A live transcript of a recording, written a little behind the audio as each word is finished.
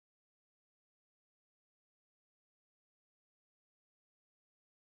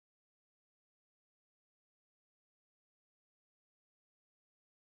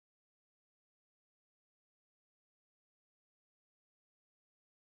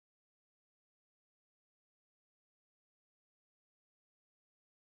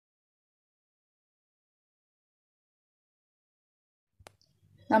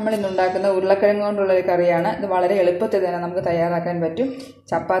നമ്മൾ ഇന്ന് ഉണ്ടാക്കുന്ന ഉരുളക്കിഴങ്ങ് കൊണ്ടുള്ള ഒരു കറിയാണ്. ഇത് വളരെ എളുപ്പത്തിൽ തന്നെ നമുക്ക് തയ്യാറാക്കാൻ പറ്റും.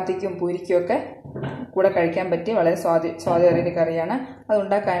 ചപ്പാത്തിക്കും പൂരിക്കും ഒക്കെ കൂടെ കഴിക്കാൻ പറ്റിയ വളരെ സ്വാദേറിയ കറിയാണ്. അത്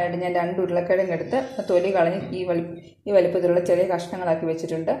ഉണ്ടാക്കാനായിട്ട് ഞാൻ 2 ഉരുളക്കിഴങ്ങ് എടുത്ത് തൊലി കളഞ്ഞ് ഈ വലിപ്പത്തിലുള്ള ചെറിയ കഷ്ണങ്ങളാക്കി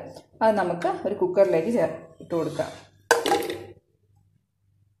വെച്ചിട്ടുണ്ട്. അത് നമുക്ക് ഒരു കുക്കറിലേക്ക് ഇട്ട് കൊടുക്കാം.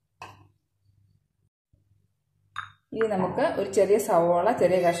 ഇത് നമുക്ക് ഒരു ചെറിയ സവോള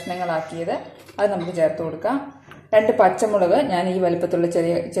ചെറിയ കഷ്ണങ്ങളാക്കിയത് അത് നമുക്ക് ചേർത്ത് കൊടുക്കാം. 2 പച്ചമുളക് ഞാൻ ഈ വലിപ്പത്തിലുള്ള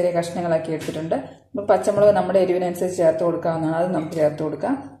ചെറിയ കഷ്ണങ്ങളാക്കി എടുത്തിട്ടുണ്ട്. അപ്പോൾ പച്ചമുളക് നമ്മുടെ എരിവിനനുസരിച്ച് ചേർത്ത് കൊടുക്കാവുന്നതാണ്. അത് നമുക്ക് ചേർത്ത്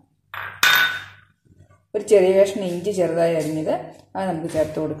കൊടുക്കാം. ഒരു ചെറിയ കഷ്ണം ഇഞ്ചി ചെറുതായി അരിഞ്ഞത് അത് നമുക്ക്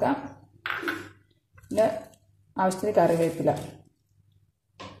ചേർത്ത് കൊടുക്കാം. പിന്നെ ആവശ്യത്തിന് കറിവേപ്പില,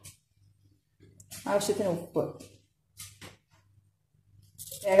 ആവശ്യത്തിന് ഉപ്പ്,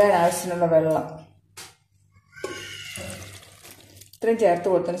 വേകാൻ ആവശ്യത്തിനുള്ള വെള്ളം ഇത്രയും ചേർത്ത്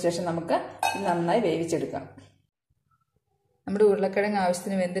കൊടുത്തതിന് ശേഷം നമുക്ക് നന്നായി വേവിച്ചെടുക്കാം. നമ്മുടെ ഉരുളക്കിഴങ്ങ്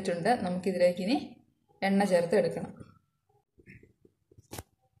ആവശ്യത്തിന് വെന്തിട്ടുണ്ട്. നമുക്കിതിലേക്ക് ഇനി എണ്ണ ചേർത്ത് എടുക്കണം.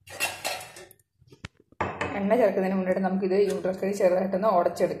 എണ്ണ ചേർക്കുന്നതിന് മുന്നായിട്ട് നമുക്കിത് ഈ ഉരുളക്കിഴങ്ങ് ചെറുതായിട്ടൊന്ന്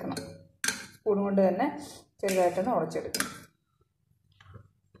ഉടച്ചെടുക്കണം. സ്പൂൺ കൊണ്ട് തന്നെ ചെറുതായിട്ടൊന്ന് ഉടച്ചെടുക്കണം.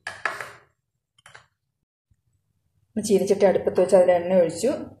 ചീനിച്ചട്ടി അടുപ്പത്ത് വെച്ച് അതിൽ എണ്ണ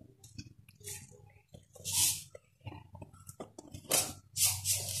ഒഴിച്ചു.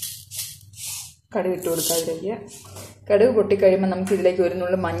 കടുക് ഇട്ട് കൊടുക്കുക. അതിലേക്ക് കടുക് പൊട്ടിക്കഴിയുമ്പോൾ നമുക്ക് ഇതിലേക്ക് ഒരു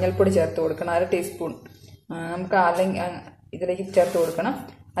നുള്ളു മഞ്ഞൾപ്പൊടി ചേർത്ത് കൊടുക്കണം. 1/2 ടീസ്പൂൺ നമുക്ക് ഇതിലേക്ക് ചേർത്ത് കൊടുക്കണം.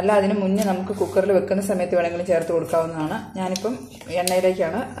 അല്ല അതിന് മുന്നേ നമുക്ക് കുക്കറിൽ വെക്കുന്ന സമയത്ത് വേണമെങ്കിലും ചേർത്ത് കൊടുക്കാവുന്നതാണ്. ഞാനിപ്പം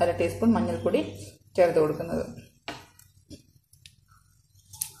എണ്ണയിലേക്കാണ് 1/2 ടീസ്പൂൺ മഞ്ഞൾപ്പൊടി ചേർത്ത് കൊടുക്കുന്നത്.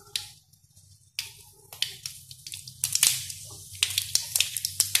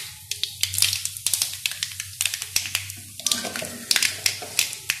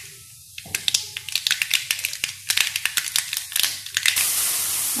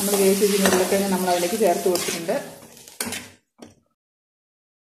 നമ്മൾ വേവിച്ച് വെച്ചിരുന്ന ഉരുളക്കിഴങ്ങ് നമ്മൾ അതിലേക്ക് ചേർത്ത് കൊടുത്തിട്ടുണ്ട്.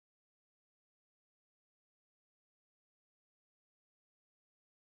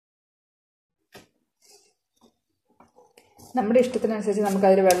 നമ്മുടെ ഇഷ്ടത്തിനനുസരിച്ച് നമുക്ക്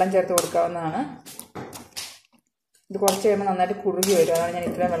അതിൽ വെള്ളം ചേർത്ത് കൊടുക്കാവുന്നതാണ്. ഇത് കുറച്ച് കഴിയുമ്പോൾ നന്നായിട്ട് കുറുകി വരും. അതാണ് ഞാൻ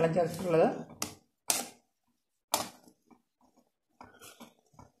ഇത്രയും വെള്ളം ചേർത്തിട്ടുള്ളത്.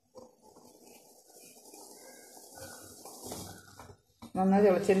 നന്നായി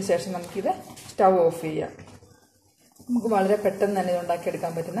തിളച്ചതിന് ശേഷം നമുക്കിത് സ്റ്റവ് ഓഫ് ചെയ്യാം. നമുക്ക് വളരെ പെട്ടെന്ന് തന്നെ ഇത്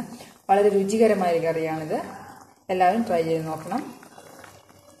ഉണ്ടാക്കിയെടുക്കാൻ പറ്റുന്ന വളരെ രുചികരമായ ഒരു കറിയാണിത്. എല്ലാവരും ട്രൈ ചെയ്ത് നോക്കണം.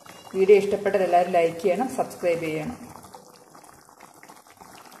 വീഡിയോ ഇഷ്ടപ്പെട്ടാൽ എല്ലാവരും ലൈക്ക് ചെയ്യണം, സബ്സ്ക്രൈബ് ചെയ്യണം.